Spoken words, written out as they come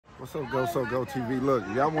What's up, Go TV? Look,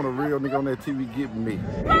 y'all want a real nigga on that TV, get me.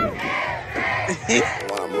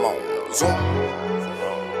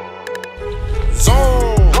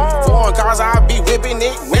 Zoom. Foreign cars, I be whipping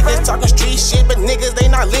it. Niggas talking street shit, but niggas, they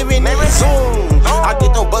not living it. Zoom. I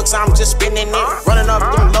get them bucks, I'm just spending it. Running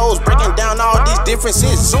up them lows, breaking down all these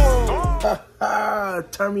differences. Zoom.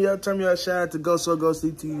 Turn me up. Shout out to Go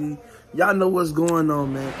TV. Y'all know what's going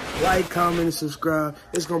on, man. Like, comment, and subscribe.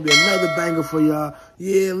 It's gonna be another banger for y'all.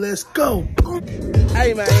 Yeah, let's go.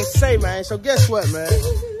 Hey, man, so guess what, man?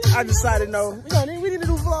 I decided, we need to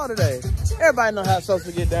do vlog today. Everybody know how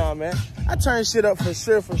social get down, man. I turn shit up for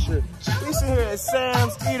sure. We sit here at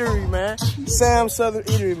Sam's Eatery, man. Sam's Southern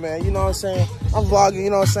Eatery, man. You know what I'm saying? I'm vlogging, you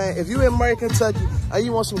know what I'm saying? If you in Murray, Kentucky, and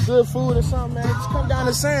you want some good food or something, man, just come down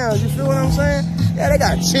to Sam's. You feel what I'm saying? Yeah, they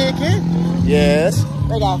got chicken. Yes.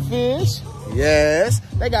 They got fish. Yes.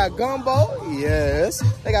 They got gumbo. Yes.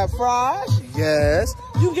 They got fries. Yes.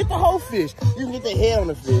 You can get the whole fish. You can get the head on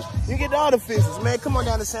the fish. You can get all the fishes, man. Come on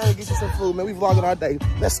down to Sam's and get you some food, man. We vlogging all day.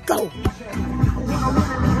 Let's go.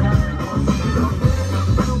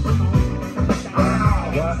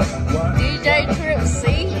 DJ Trip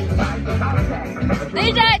C.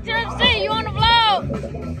 DJ Trip C, you on the vlog?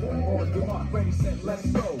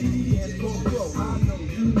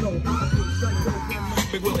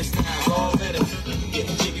 Big Willie style, all in it.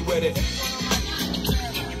 Getting jiggy with it.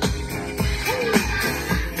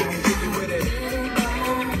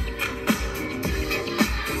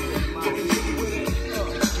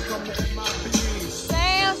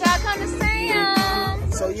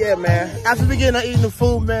 So yeah, man, after we getting eating the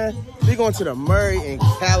food, man, we going to the Murray and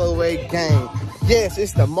Calloway game. Yes,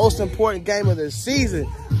 it's the most important game of the season.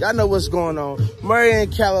 Y'all know what's going on. Murray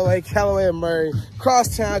and Calloway, Calloway and Murray,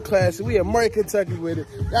 Crosstown Classic. We in Murray, Kentucky with it.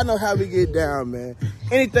 Y'all know how we get down, man.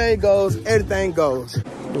 Anything goes, everything goes.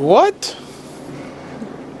 What?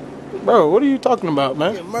 Bro, what are you talking about,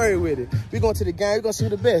 man? We in Murray with it. We going to the game, we going to see who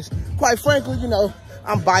the best. Quite frankly, you know,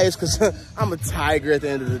 I'm biased because I'm a Tiger at the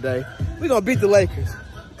end of the day. We going to beat the Lakers.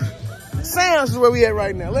 Sam's is where we at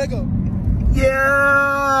right now. Let's go.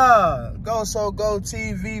 Yeah. Go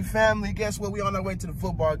TV family. Guess what? We on our way to the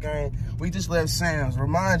football game. We just left Sam's.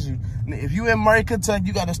 Remind you, if you in Murray, Kentucky,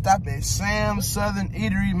 you got to stop at Sam's Southern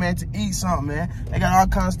Eatery, man, to eat something, man. They got all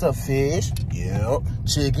kinds of stuff. Fish. Yep.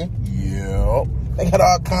 Chicken. Yep. They got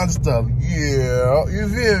all kinds of stuff. Yeah. You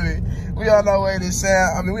feel me? We on our way to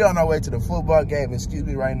we on our way to the football game. Excuse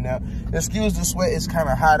me right now. Excuse the sweat. It's kind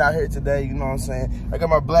of hot out here today. You know what I'm saying? I got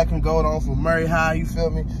my black and gold on from Murray High. You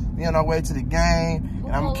feel me? We on our way to the game.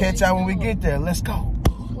 And I'm going to catch y'all when we get there. Let's go.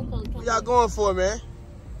 Who y'all going for, man?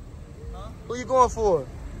 Huh? Who you going for?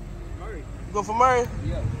 Murray. You going for Murray?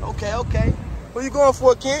 Yeah. Okay. Who you going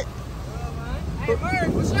for, Kent? Hey, Murray,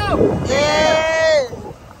 what's up? Yeah.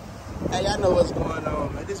 Hey, y'all know what's going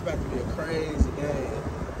on, man. This about to be a crazy game.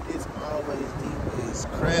 It's always deep as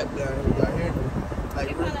crap down here. Y'all hear me? Like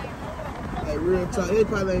real talk. It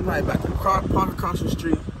probably ain't right. About to park across the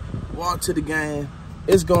street, walk to the game.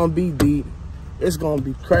 It's gonna be deep. It's gonna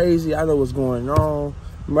be crazy. I know what's going on.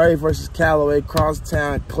 Murray versus Calloway,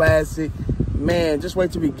 Crosstown Classic. Man, just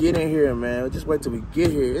wait till we get in here, man. Just wait till we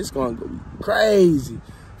get here. It's gonna be crazy.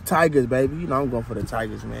 Tigers, baby. You know I'm going for the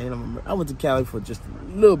Tigers, man. You know, I went to Cali for just a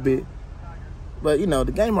little bit. But, you know,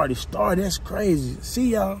 the game already started. That's crazy.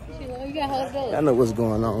 See y'all. I know what's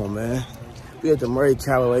going on, man. We at the Murray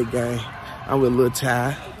Calloway game. I'm with Lil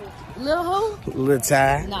Ty. Lil who? Lil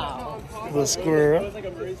Ty. No. Lil Squirrel.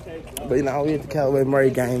 But, you know, we at the Calloway Murray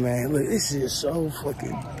game, man. Look, this is so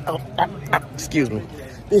fucking... excuse me.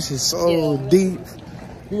 This is so deep.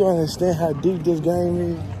 You understand how deep this game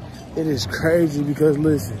is? It is crazy because,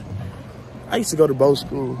 listen, I used to go to both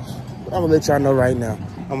schools. But I'm going to let y'all know right now.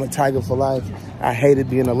 I'm a Tiger for life. I hated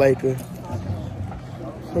being a Laker.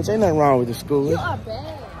 Which ain't nothing wrong with the school. You are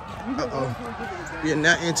bad. We are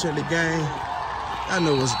now entering the game. I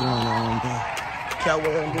know what's going on, man.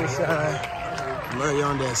 Calloway on this side, Murray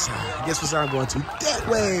on that side. Guess what side I'm going to? That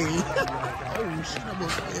way. Oh, shit, I'm going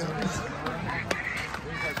to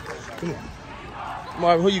Come on.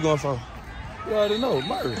 Marvin, who you going for? You already know,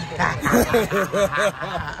 Murray.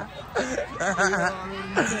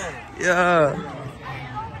 Yeah.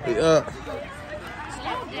 You're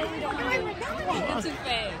too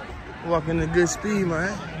fast. Walking at good speed,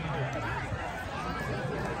 man.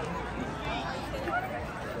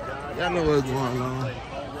 Y'all know what's going on.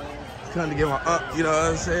 Trying to get my up, you know what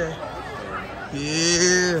I'm saying?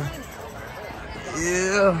 Yeah.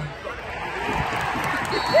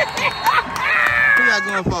 Who y'all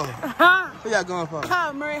going for? Who y'all going for?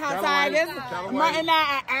 Murray High Tigers. Murray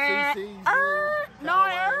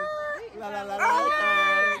La la la la.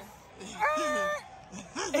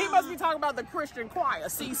 He must must be talking about the Christian choir,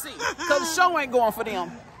 CC. Because the show ain't going for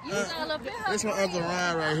them. This my Uncle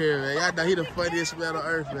Ryan right here, man. Y'all know he the funniest man on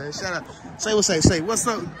earth, man. Shout out. Say what's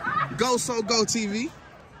up? Go So Go TV.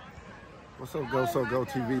 What's up, Go So Go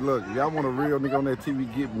TV? Look, y'all want a real nigga on that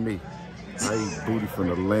TV, get me. I eat booty from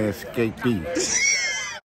the landscapey.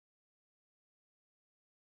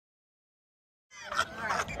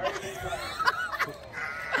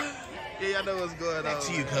 Yeah, y'all know what's going on. Back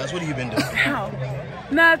to you, cuz. What have you been doing?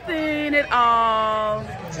 Nothing at all.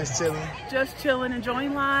 Just chilling. Just chilling,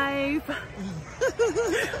 enjoying life.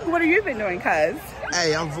 What have you been doing, cuz?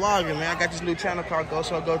 Hey, I'm vlogging, man. I got this new channel called Go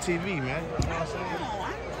So Go TV, man. You know what I'm saying?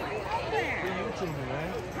 YouTube,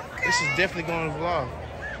 man. This is definitely going to vlog.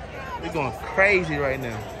 We're going crazy right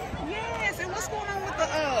now. Yes, and what's going on with the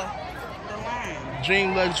line?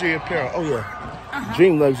 Dream Luxury Apparel. Oh, yeah.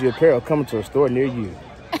 Dream Luxury Apparel coming to a store near you.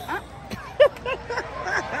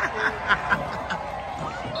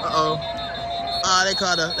 Uh-oh. They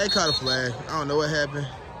caught a flag. I don't know what happened.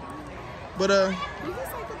 But,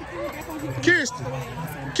 Kirsten.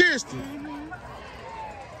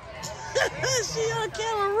 She on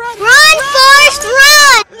camera running. Run, Forrest,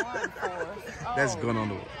 run! That's going on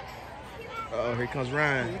the way. Uh-oh, here comes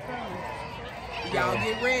Ryan. Y'all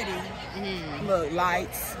get ready. Look,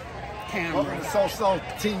 lights, camera. So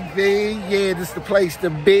TV, yeah, this the place to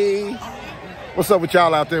be. What's up with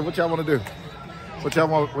y'all out there? What y'all want to do? What y'all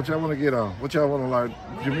want to get on? What y'all want to learn?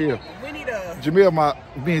 Jamil. We need a... Jamil,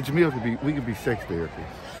 me and Jamil could be sex therapists.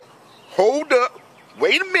 Hold up.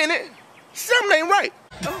 Wait a minute. Something ain't right.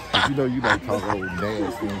 You know you like talk old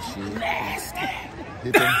nasty and shit. Nasty.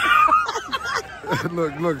 Hit them.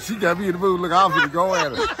 Look, she got me in the mood. Look, I'm finna go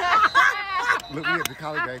at her. Look, we at the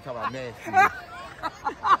college game talking about nasty.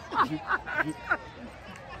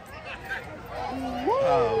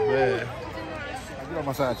 Oh, man. Get on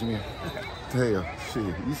my side, Jamil. Hell,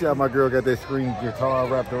 shit. You see how my girl got that screen guitar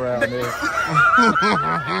wrapped around there?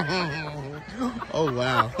 Oh,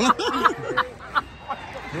 wow.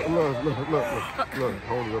 Look.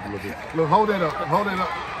 Hold it up a little bit. Look, hold it up.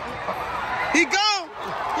 He go.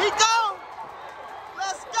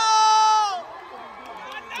 Let's go.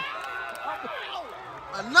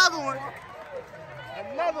 Another one.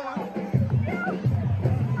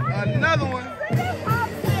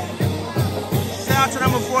 Shout out to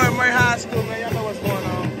number 4 at Murray High School, man. Y'all know what's going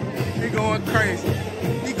on. He going crazy.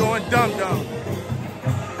 He going dumb.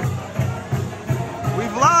 We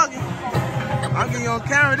vlogging. I'm getting you on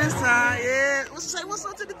camera this time, yeah. What's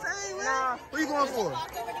up to the team, man? Who you going for?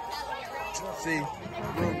 See.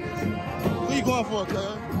 Who you going for,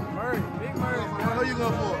 cuz? Murray, big Murray. Who you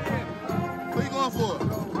going for?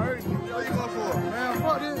 Murray. Who you going for? Man,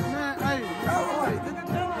 fuck this, man. Hey, Calloway.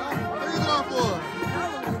 Who you going for?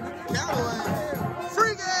 Calloway.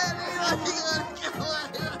 Freak ass nigga.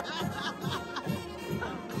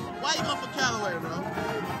 Why you going for Calloway, bro?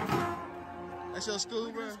 That's your school,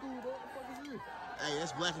 bro? Hey,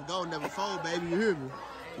 that's black and gold never fold, baby. You hear me?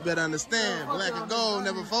 You better understand. Black and gold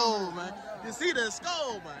never fold, man. You see the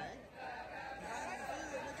skull, man.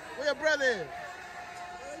 Where your brother is?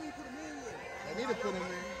 They need to put him in.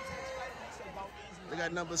 They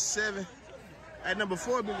got number 7. At number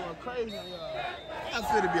 4 been going crazy. I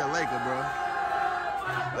feel to be a Laker, bro.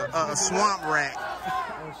 A swamp rat.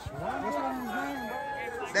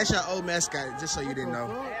 That's your old mascot, just so you didn't know.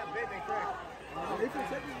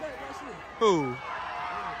 Who?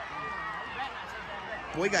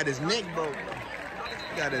 Boy, he got his neck broke.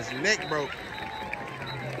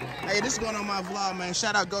 Hey, this is going on my vlog, man.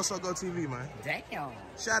 Shout out Go So Go TV, man. Damn.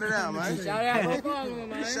 Shout it out, man. Shout out. No problem,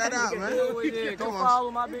 man. Shout out, man. Come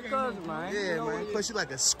follow my big cousin, man. Yeah, man. Push you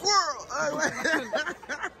like a squirrel.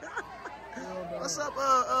 What's up,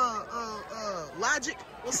 Logic?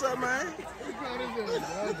 What's up, man?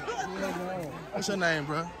 What's your name,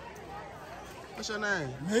 bro? What's your name?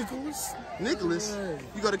 Nicholas?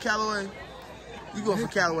 You go to Calloway? You going for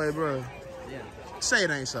Calloway, bro? Yeah. Say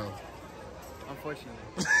it ain't so. Unfortunately.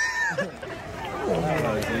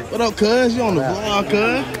 What up, cuz? You on the vlog,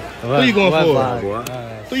 cuz? Who you going for?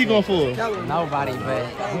 Who you going for? Nobody, but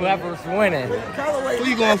whoever's winning. Who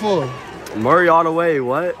you going for? Murray all the way,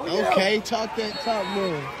 what? Okay, talk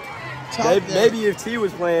more. Maybe if T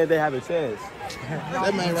was playing, they have a chance.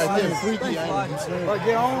 That man right there, freaky.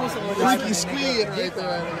 Freaky squid right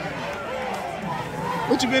there.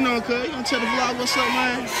 What you been on, cuz? You gonna tell the vlog what's up,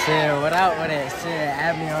 man? Shit, without with it,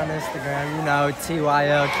 add me on Instagram. You know,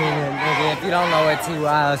 TYL Keenan. Nigga, if you don't know what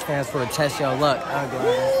TYL stands for, test your luck.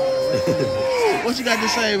 What you got to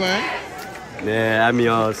say, man? Yeah, add me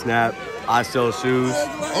on Snap. I sell shoes.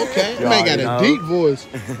 Okay, man got a deep voice.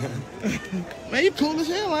 Man, you cool as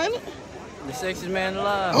hell, ain't it? The sexiest man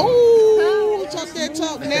alive. Ooh, talk that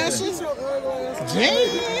talk, Nancy. It's a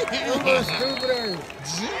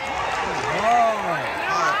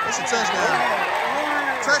touchdown.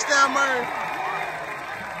 Touchdown, Murray.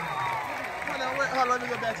 Hold on, let me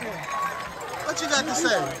go back here. What you got to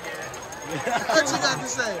say? What you got to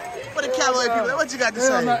say? What the Calloway people, what you got to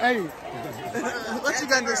say? What you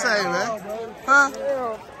got to say, man? Huh?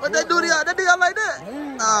 What they do to y'all? They do y'all like that?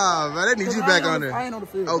 Oh, man, they need you back on there. I ain't on the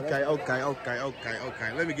field. Okay.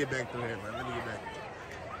 Let me get back to it, man. Let me get back.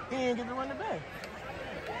 He ain't get to run the back.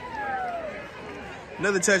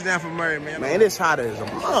 Another touchdown for Murray, man. Man, it's hot as a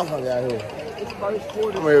motherfucker out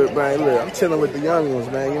here. Man, look, I'm chilling with the young ones,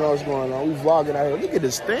 man. You know what's going on. We vlogging out here. Look at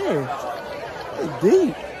the stand. It's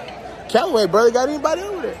deep. Calloway, brother, got anybody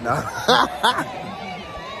over there? No.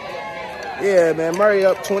 Yeah, man, Murray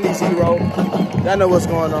up 20-0. Y'all know what's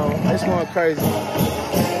going on. It's going crazy.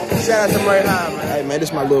 Shout out to Murray High, man. Hey, man, this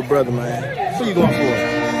is my little brother, man. Who you going for?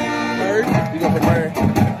 Murray? You going for Murray?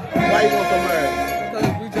 Why you going for Murray? Because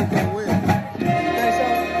we just can't win.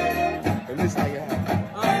 It looks like it,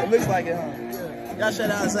 huh? It looks like it, huh? Yeah. Y'all shout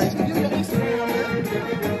out and say, you got Instagram, man?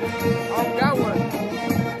 I don't got one.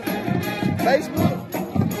 Facebook?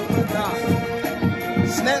 Nah.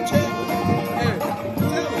 Snapchat?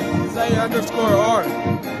 Say _R.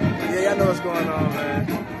 Yeah, y'all know what's going on,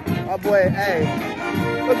 man. My boy, hey,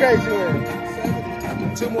 what grade you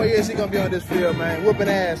in? 2 more years, he gonna be on this field, man. Whooping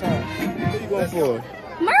ass, huh? Who you going for?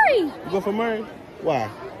 Murray. You going for Murray? Why?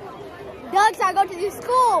 Doug's I go to this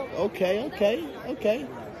school. Okay. You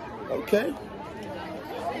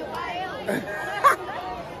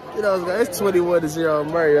know what's going on? It's 21-0.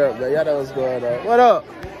 Murray up, man. Y'all know what's going on. What up?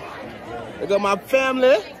 I got my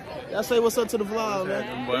family. Y'all say what's up to the vlog,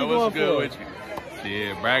 man. Boy, what's good with you?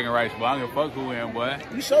 Shit, bragging rights, boy. I don't give a fuck who win, boy.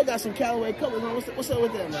 You sure got some Calloway colors on. What's up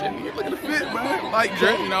with that, man? Shit, look at the fit, man. Like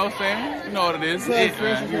drip, you know what I'm saying? You know what it is. It,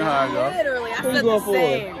 man. You know how it goes. Literally, I Who you feel going the for?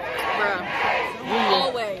 same, bro.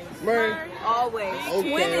 Always. Murray? Always.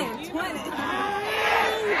 Okay. Twinning.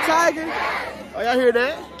 Tiger. Oh, y'all hear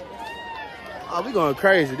that? Oh, we going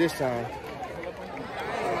crazy this time.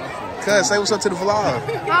 Cuz, say what's up to the vlog.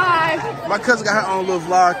 Hi. My cousin got her own little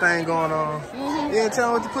vlog thing going on. You ain't tell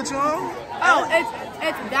her what to put you on? Oh,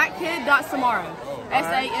 it's thatkid.samara.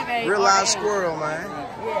 SAMA. Real live squirrel, man.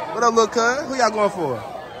 What up, little cuz? Who y'all going for?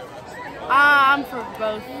 I'm for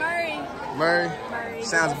both. Murray?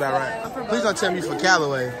 Sounds about right. Please don't tell me for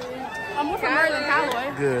Calloway. I'm more for Murray than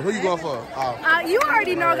Calloway. Good. Who you going for? Oh. You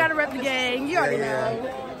already know I gotta rep the gang. You already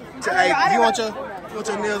know. Hey, you want your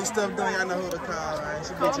nails and stuff done? Y'all know who to call, man.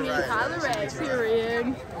 She beat you right. Calloway,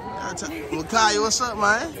 period. Well, Kyle, what's up,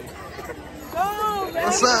 man?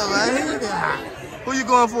 What's up, man? Who you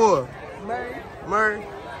going for? Murray.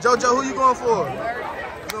 JoJo, who you going for? Murray.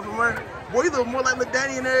 You going for Murray? Boy, you look more like Lil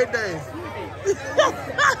Danny and every day.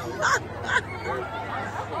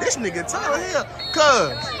 This nigga tall as hell.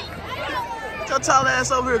 Cuz. Get your tall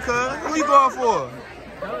ass over here, cuz. Who you going for?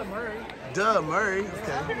 Doug Murray.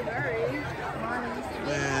 Okay.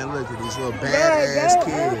 Man, look at these little badass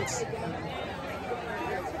kids.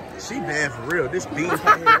 She bad for real. This beat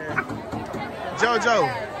right here. JoJo.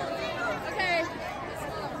 Okay.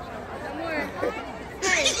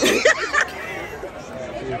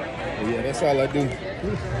 Yeah, that's all I do.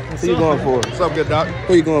 Who you going for? What's up, good doc?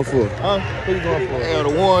 Who you going for? Huh? Who you going for? Yeah, the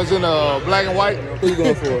ones in black and white. Who you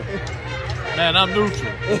going for? Man, I'm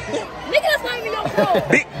neutral. Nigga, that's not even your fault.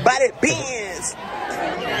 Big body Benz.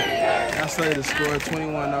 I say the score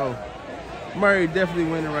 21-0. Murray definitely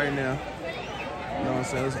winning right now. You know what I'm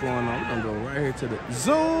saying? What's going on? We're going to go right here to the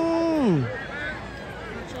Zoom.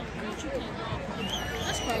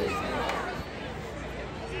 That's crazy.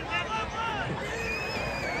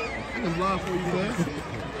 I can vlog for you, man.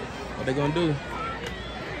 What they going to do?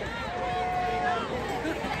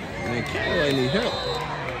 Man, Calloway need help.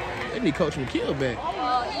 They need Coach McKill back.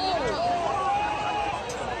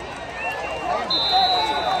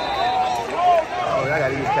 Oh, I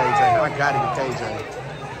gotta get KJ. I gotta get KJ.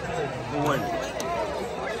 Who won?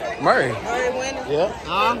 Murray. Murray winning? Yeah.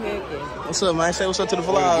 What's up, man? Say what's up to the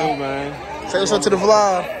vlog. Good, man. Say what's up to the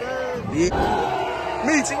vlog. Yeah.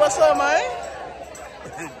 Meaty, what's up, man?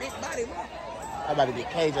 Big body, man. I'm about to get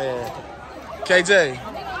KJ. KJ,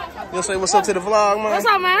 you say what's up to the vlog, man? What's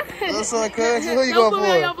up, man? What's up, cuz? Who you going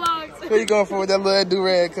for? Who you going for with that little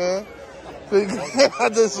do-rag, cuz? I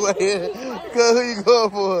just went here. Cuz, who you going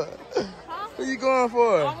for? Who you going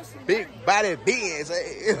for? Big body Benz.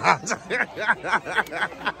 Yeah,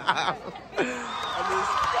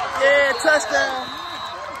 touchdown.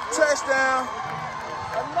 Touchdown.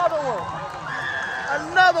 Another one.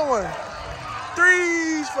 Another one.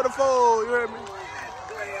 3s for the fold. You heard me?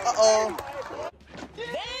 Uh-oh.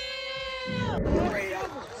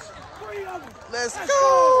 Let's go.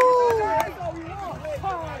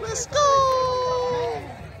 Let's go.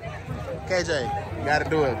 KJ, you gotta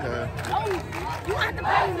do it, cuz. You have to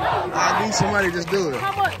pay me. I need somebody to just do it.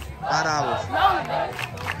 How much? $5. No.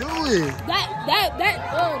 Do it. That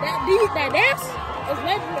dance is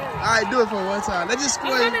legendary. All right, do it for one time. Let's just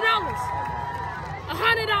square. $100.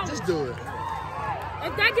 $100. Just do it.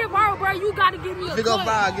 If that get viral, bro, you gotta give me a. If it go viral,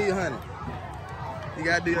 I'll give you 100. You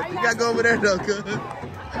gotta do it. You gotta go over there though, cuz.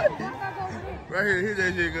 Right here, hit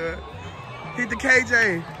that shit, cuz. Hit the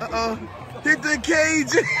KJ. Uh-oh. Hit the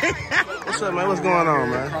KJ. What's up, man? What's going on,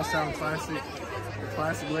 man? Crosstown classic.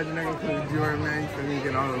 Classic legendary including Jordan, man. You feel me?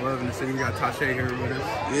 Getting all the love in the city. We got Tasha here with us.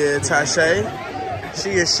 Yeah, Tasha.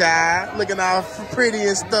 She is shy, looking all pretty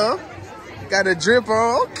and stuff. Got a drip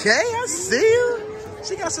on. Okay, I see you.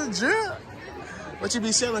 She got some drip. What you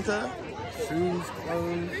be selling, cuz? Shoes,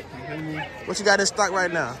 clothes, you feel me? What you got in stock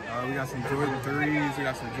right now? We got some Jordan 3s, we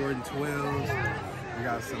got some Jordan 12s, we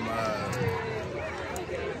got some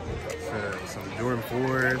Jordan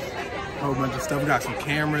 4s, a whole bunch of stuff. We got some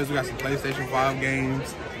cameras, we got some PlayStation 5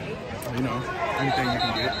 games, you know, anything you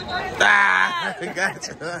can get. Ah,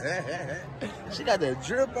 gotcha. She got that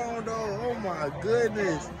drip on, though. Oh, my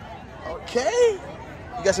goodness. Okay.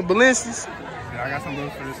 You got some Balenciagas? Yeah, I got some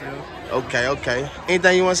books for the sale. Okay, okay.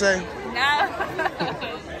 Anything you want to say? No.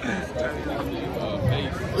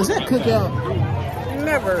 Was that cookout?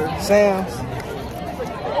 Never. Sam's?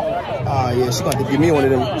 Oh, yeah. She got to give me one of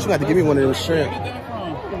them. She got to give me one of them shrimp.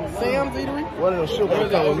 Sam's eatery? One of them shrimp gonna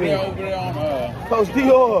come with me. Coach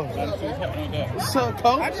Dior. What's up,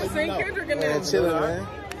 Coach? I just seen Kendrick in there. Man, chilling, man.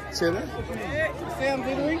 Chilling. Sam's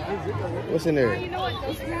eatery. What's in there?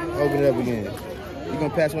 Open it up again. You gonna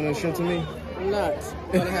pass one of them shrimp to me? Nuts.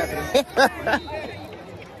 What's happening?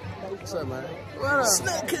 What's up, man? What up?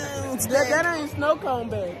 Snow cones. That ain't snow cone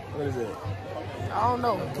bag. What is it? I don't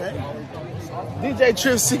know. Okay. DJ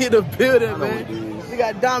Trip C in the building, man. We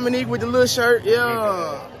got Dominique with the little shirt.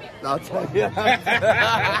 Yeah. I'll tell you.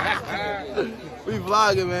 We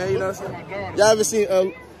vlogging, man. You know what I'm saying? Y'all ever seen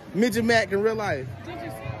Midget Mac in real life?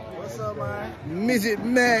 What's up, man? Midget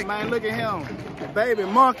Mac. Man, look at him. Baby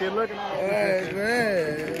monkey looking at him.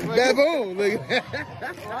 Man. Baboon. Look at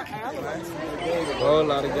A whole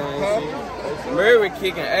lot of games. Murray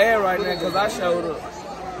kicking ass right now because I showed up.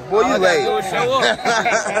 Boy, you late. All I gotta do is show up.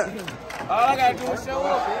 All I gotta do is show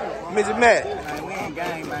up. Midget Mac. Man, we ain't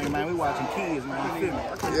gang bang, man. We watching kids, man. You feel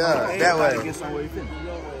me? Yeah, that way. Get somewhere, you feel me?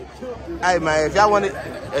 Hey, man, if y'all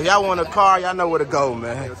want a car, y'all know where to go,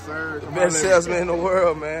 man. Yes, sir. Best salesman in the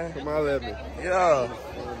world, man. Come on, let me. Yeah.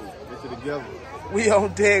 Get it together. We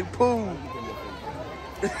on deck pool.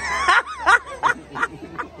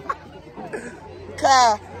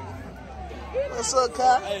 Kai. What's up,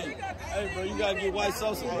 Kai? Hey, bro, you gotta get white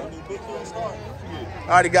salsa, bro. I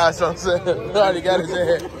already got something. I already got his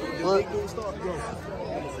head. What?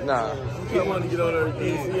 Nah. He want to get on there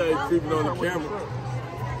again. He ain't creeping on the camera.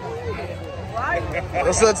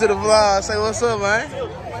 What's up to the vlog? Say what's up, man.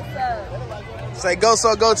 What's up? Say go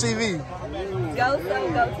TV. Go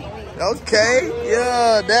TV. Okay,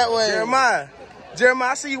 yeah, that way.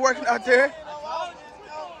 Jeremiah, I see you working out there.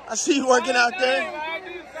 I see you working out there.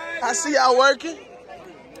 I see y'all working. You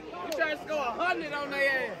trying to score 100 on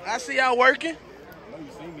their ass. I see y'all working.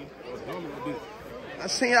 I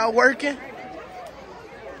see y'all working.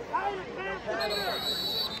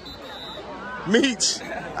 Meech,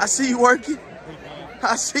 I see you working.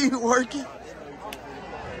 I see you working.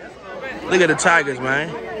 Look at the Tigers, man.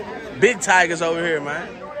 Big Tigers over here, man.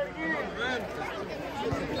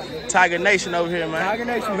 Tiger Nation over here, man. Tiger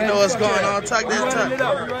Nation, you know what's going on. Talk that talk.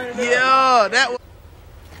 Yeah, that was.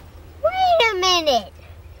 Wait a minute.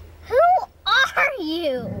 Who are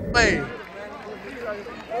you? Hey.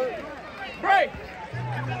 Break.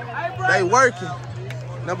 They working.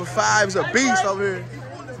 Number 5 is a beast over here.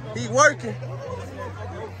 He working.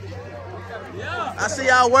 I see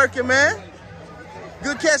y'all working, man.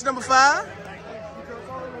 Good catch, number 5.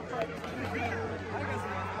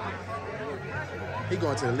 He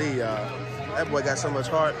going to the lead, y'all. That boy got so much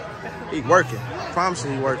heart. He working. Promise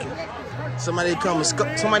you he working. Somebody come and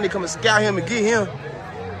scout him and get him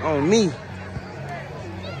on me.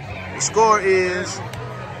 The score is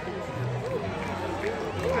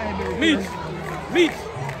Meech.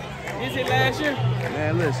 Is it last year?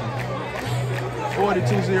 Man, listen.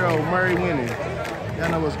 42-0, Murray winning. Y'all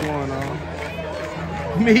know what's going on.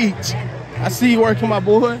 Meech, I see you working, my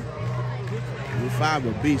boy. We're 5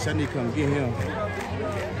 a beast. I need to come get him.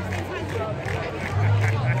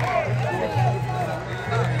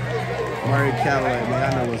 Murray Calloway, man, I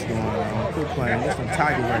know what's going on. Quit playing. That's some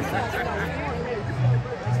Tiger right there.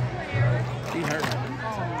 He hurt.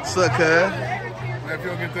 What's up, cuz? If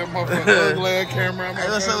you'll get that motherfucking ugly camera. Hey,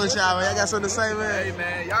 what's up with y'all, man? Y'all got something to say, man? Hey,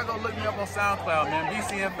 man, y'all go look me up on SoundCloud, man.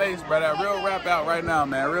 BCN Bass, bro. That real rap out right now,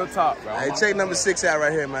 man. Real talk, bro. Hey, check number 6 out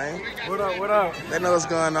right here, man. What up, what up? They know what's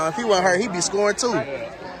going on. If he wasn't hurt, he'd be scoring too.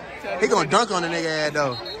 He gonna dunk on the nigga ass,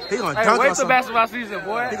 though. He gonna dunk on wait till something. basketball season,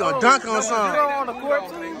 boy. He gonna dunk on something. You on the court,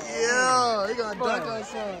 too? Yeah, he gonna dunk on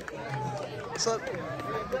something. So,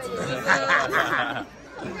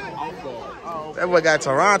 that boy got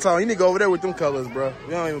Toronto. You need to go over there with them colors, bro.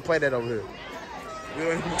 We don't even play that over here.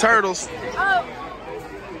 Turtles. Oh.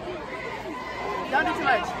 Don't do too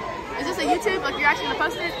much. Is this a YouTube? Like you're actually gonna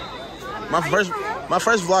post it? My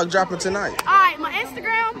first vlog dropping tonight. All right, my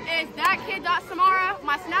Instagram is thatkid.samara.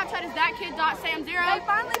 My Snapchat is thatkid.sam0.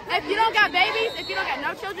 If you don't got babies, if you don't got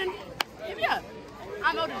no children, hit me up.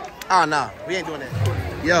 I'm older. Oh, no. We ain't doing that.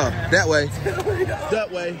 Yo, that way.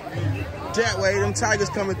 That way. That way. Them Tigers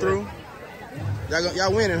coming through.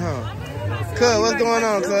 Y'all winning, huh? Cuz, what's going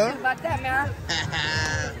on, cuz? About that, man.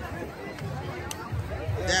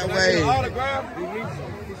 That way.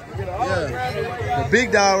 Yeah. The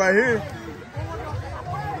big dog right here.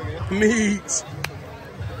 Meat.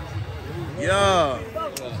 Yeah.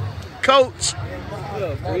 Coach.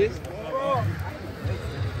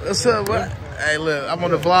 What's up, what? Hey, look, I'm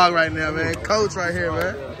on the vlog right now, man. Coach right here,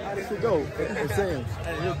 man. Go.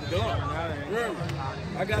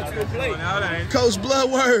 I got you a plate. Coach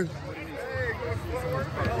Blowout.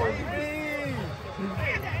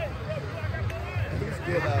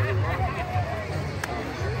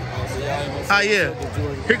 Oh, yeah.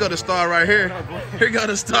 Here go the star right here. Here go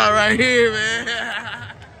the star right here, man.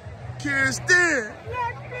 Kirsten.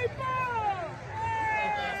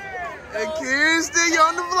 Hey, Kirsten, you're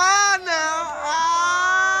on the vlog now.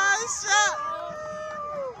 Ah, shut.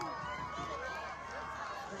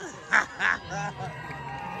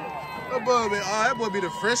 That boy be the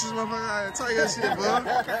freshest motherfucker. Talk your shit, bro.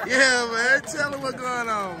 Yeah, man. Tell him what's going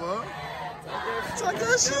on, bro. Talk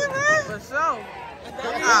your shit, man. For sure.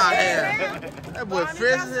 Ah, yeah. That boy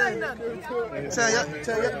fresh as hell.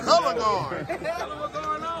 Tell your color guard.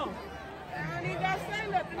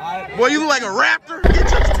 Boy, you look like a raptor.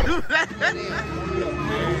 Get your stupid.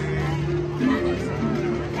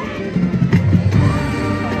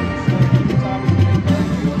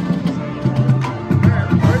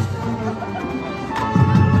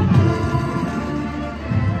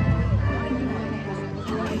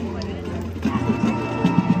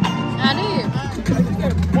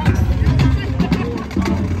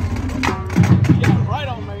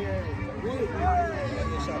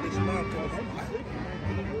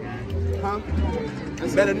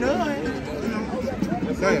 Better know.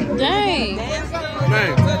 Damn. Dang.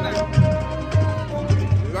 Man.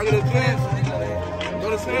 If I get a chance, go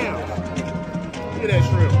to Sam. Look at that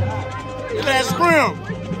shrimp. Look at that shrimp.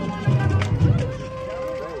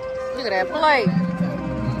 Look at that plate.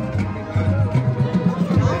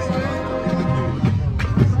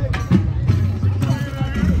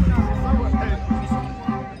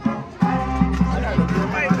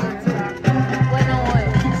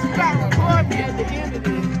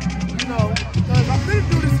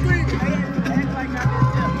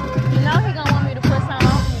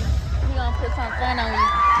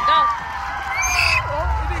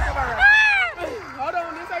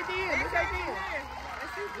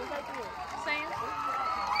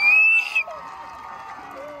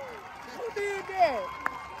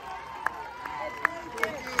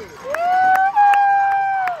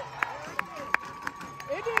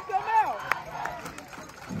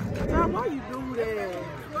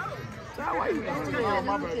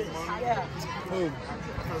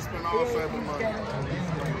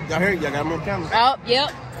 Y'all hear? Y'all got him on camera. Oh,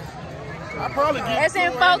 yep. I probably get it's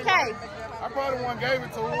in 4K. I probably one gave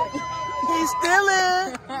it to him. He's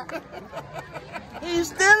stealing. He's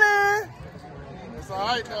stealing. It's all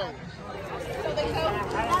right though.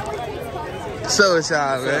 So it's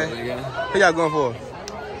y'all, man. Who y'all going for?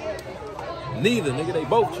 Neither, nigga. They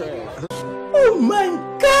both trash. Oh my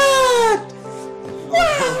God!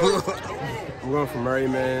 I'm going for Murray,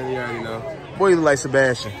 man. You already know. Boy, you look like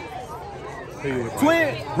Sebastian.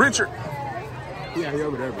 Twin. Richard. Yeah, he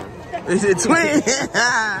over there, bro. Is it twin?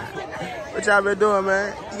 What y'all been doing,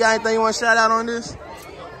 man? You got anything you want to shout out on this?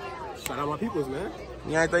 Shout out my peoples, man.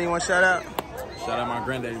 You got anything you want to shout out? Shout out my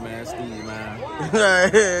granddaddy, man. Steve, man.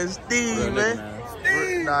 Steve, real man.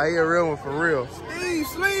 Steve. Nah, he a real one for real. Steve,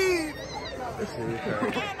 sleep.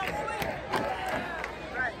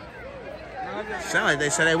 Sound like they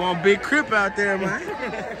said they want Big Crip out there, man.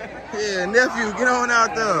 Yeah, nephew, get on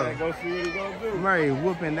out there. Go see what he gonna do. Murray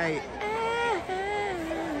whooping they.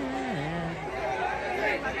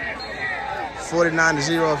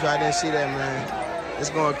 49-0 if y'all didn't see that, man. It's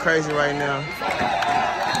going crazy right now.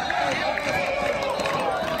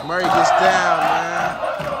 Murray gets down, man.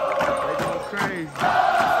 They going crazy.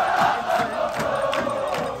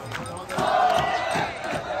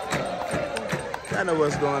 Y'all know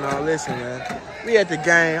what's going on. Listen, man. We at the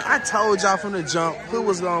game. I told y'all from the jump who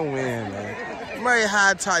was going to win, man. Murray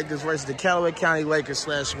High Tigers versus the Calloway County Lakers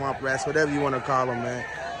 / Swamp Rats, whatever you want to call them, man.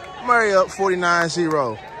 Murray up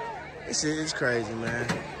 49-0. This shit is crazy, man.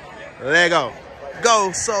 Let go.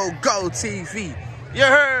 Go, so go, TV. You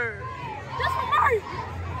heard? That's for Murray.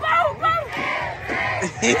 Go, go.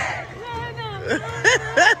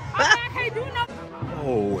 I can't do nothing.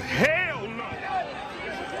 Oh, hell no.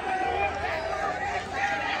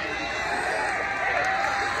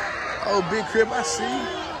 Oh, Big Crip, I see.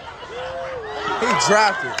 He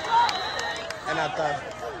dropped it. And I thought,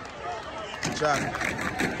 dropped it.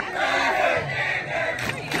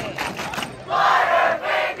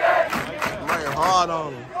 Murray hard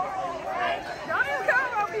on him.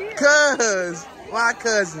 Cuz, my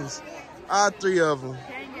cousins. All three of them.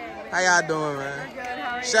 How y'all doing,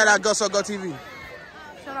 man? Shout out Go So Go TV.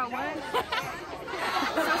 Shout out what?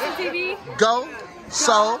 Social TV. Go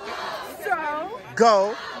So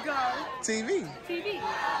Go TV. TV.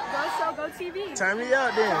 Go So Go TV. Turn me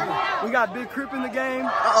up then. We got Big Crip in the game.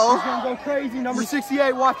 Uh-oh. He's gonna go crazy. Number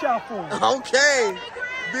 68, watch out for him. Okay.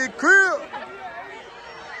 Big Crip.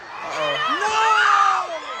 Uh-oh. No!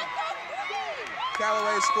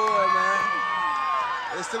 Calloway scored, man.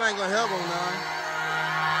 It still ain't gonna help him, man.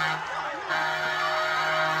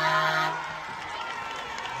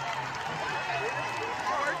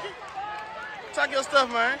 Talk your stuff,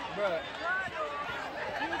 man.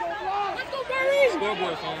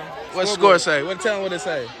 Scoreboard, fam. What score say? Tell them what it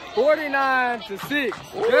say. 49-6. Just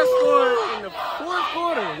scored in the fourth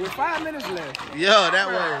quarter with 5 minutes left. Yeah, that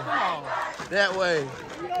way. That way.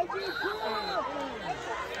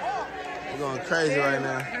 We're going crazy right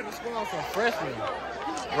now. Had to score on some freshmen.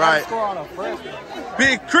 Right. Score on a freshman.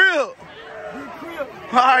 Big Crip.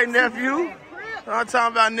 All right, nephew. I'm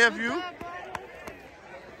talking about nephew.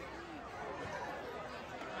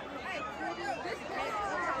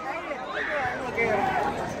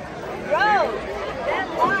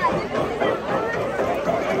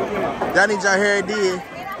 Y'all need y'all hair did.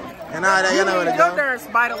 And all that, y'all know what to go. Your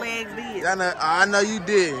spider legs did. I know you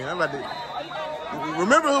did. I'm about to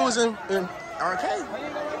remember who was in arcade.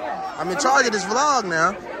 I'm in charge of this vlog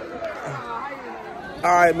now.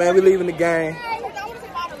 All right, man, we leaving the game.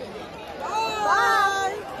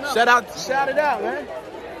 Bye. Shout it out, man.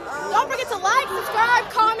 Don't forget to like, subscribe,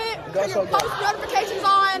 comment, put your post notifications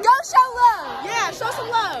on. Go show love. Yeah, show some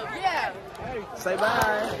love. Yeah. Say bye.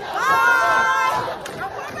 Bye.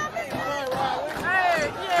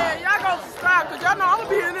 Hey, yeah, y'all go subscribe, because y'all know I'm going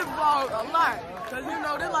to be in this vlog a lot. Because, you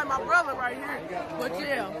know, this like my brother right here. But,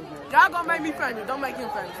 yeah, y'all going to make me famous. Don't make him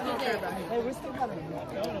famous. We don't care about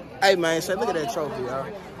him. Hey, man, say, look at that trophy, y'all.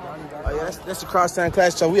 Oh, yeah, that's the Crosstown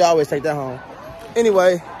Class Trophy. We always take that home.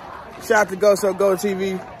 Anyway, shout out to Go So Go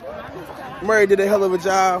TV. Murray did a hell of a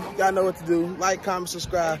job. Y'all know what to do. Like, comment,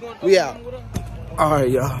 subscribe. We out. All right,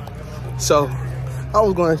 y'all. So, I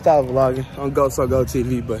was going to stop vlogging on Go So Go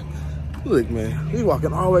TV, but look, man, we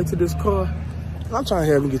walking all the way to this car. I'm trying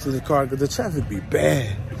to help him get to the car because the traffic be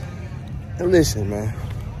bad. And listen, man,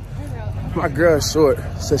 my girl's short,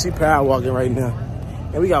 so she power walking right now.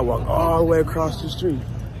 And we got to walk all the way across the street.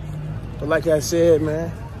 But like I said,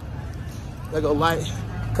 man, let go like,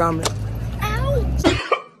 comment,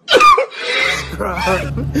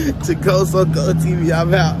 subscribe to Go So Go TV.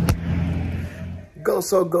 I'm out. Go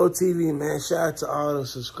So Go TV, man. Shout out to all the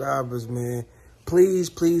subscribers, man. Please,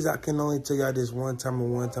 please, I can only tell y'all this one time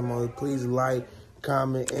and one time only. Please like,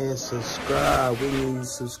 comment, and subscribe. We need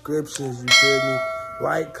subscriptions, you feel me?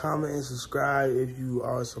 Like, comment, and subscribe if you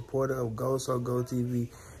are a supporter of Go So Go TV.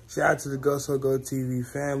 Shout out to the Go So Go TV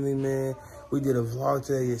family, man. We did a vlog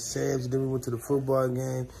today at Sam's, and then we went to the football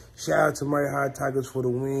game. Shout out to Murray High Tigers for the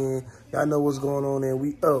win. Y'all know what's going on there.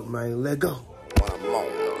 We up, man. Let go.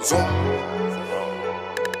 Zoom.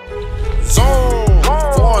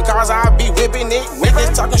 Foreign cars, I be whipping it.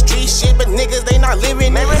 Niggas talking street shit, but niggas, they not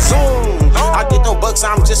living it. Zoom. I get them bucks,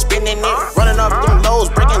 I'm just spending it. Running up them lows,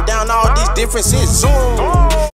 breaking down all these differences. Zoom.